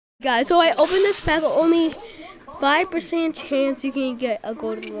Guys, so I opened this pack, only 5% chance you can get a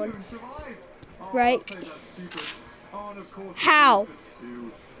golden one. Right? How?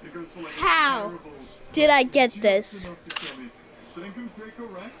 How did I get this?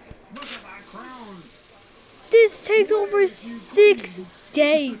 This takes over 6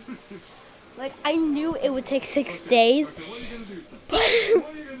 days. Like, I knew it would take 6 days. But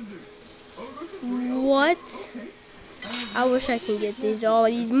what? I wish I could get all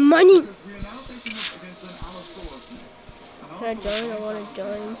these money. Can I join? I want to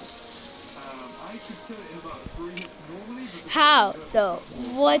join. How though?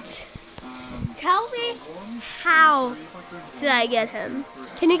 What? Tell me, how did I get him?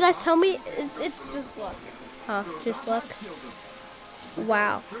 Can you guys tell me? It's just luck. Huh? Just luck?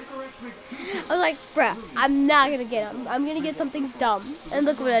 Wow. I was like, bruh, I'm not gonna get him. I'm gonna get something dumb. And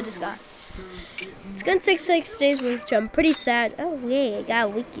look what I just got. It's gonna take 6 days, which I'm pretty sad. Oh, yeah, I got a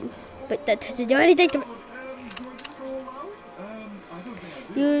wiki. But that doesn't do anything to me.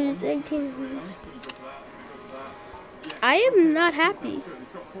 Use 18. I am not happy.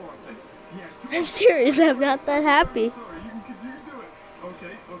 I'm serious, I'm not that happy.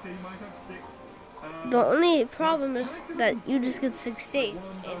 The only problem is that you just get 6 days,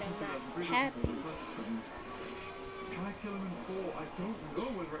 and I'm not happy.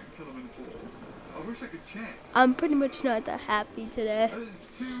 I'm pretty much not that happy today.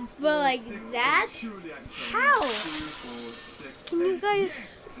 But like that? How? Can you guys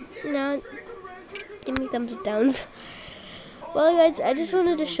not give me thumbs up downs? Well guys, I just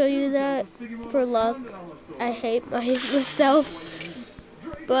wanted to show you that for luck. I hate myself.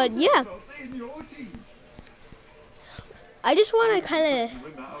 But yeah. I just want to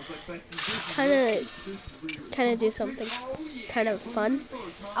kind of do something kind of fun.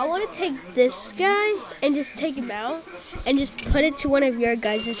 I want to take this guy and just take him out and just put it to one of your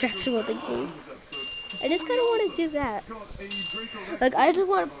guys' attraction with the game. I just kind of want to do that. Like, I just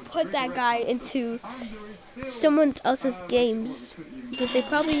want to put that guy into someone else's games because they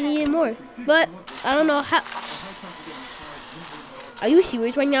probably need it more. But I don't know how. Are you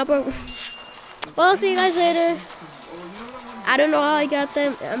serious right now, bro? Well, I'll see you guys later. I don't know how I got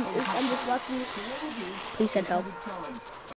them. I'm just lucky. Please send help.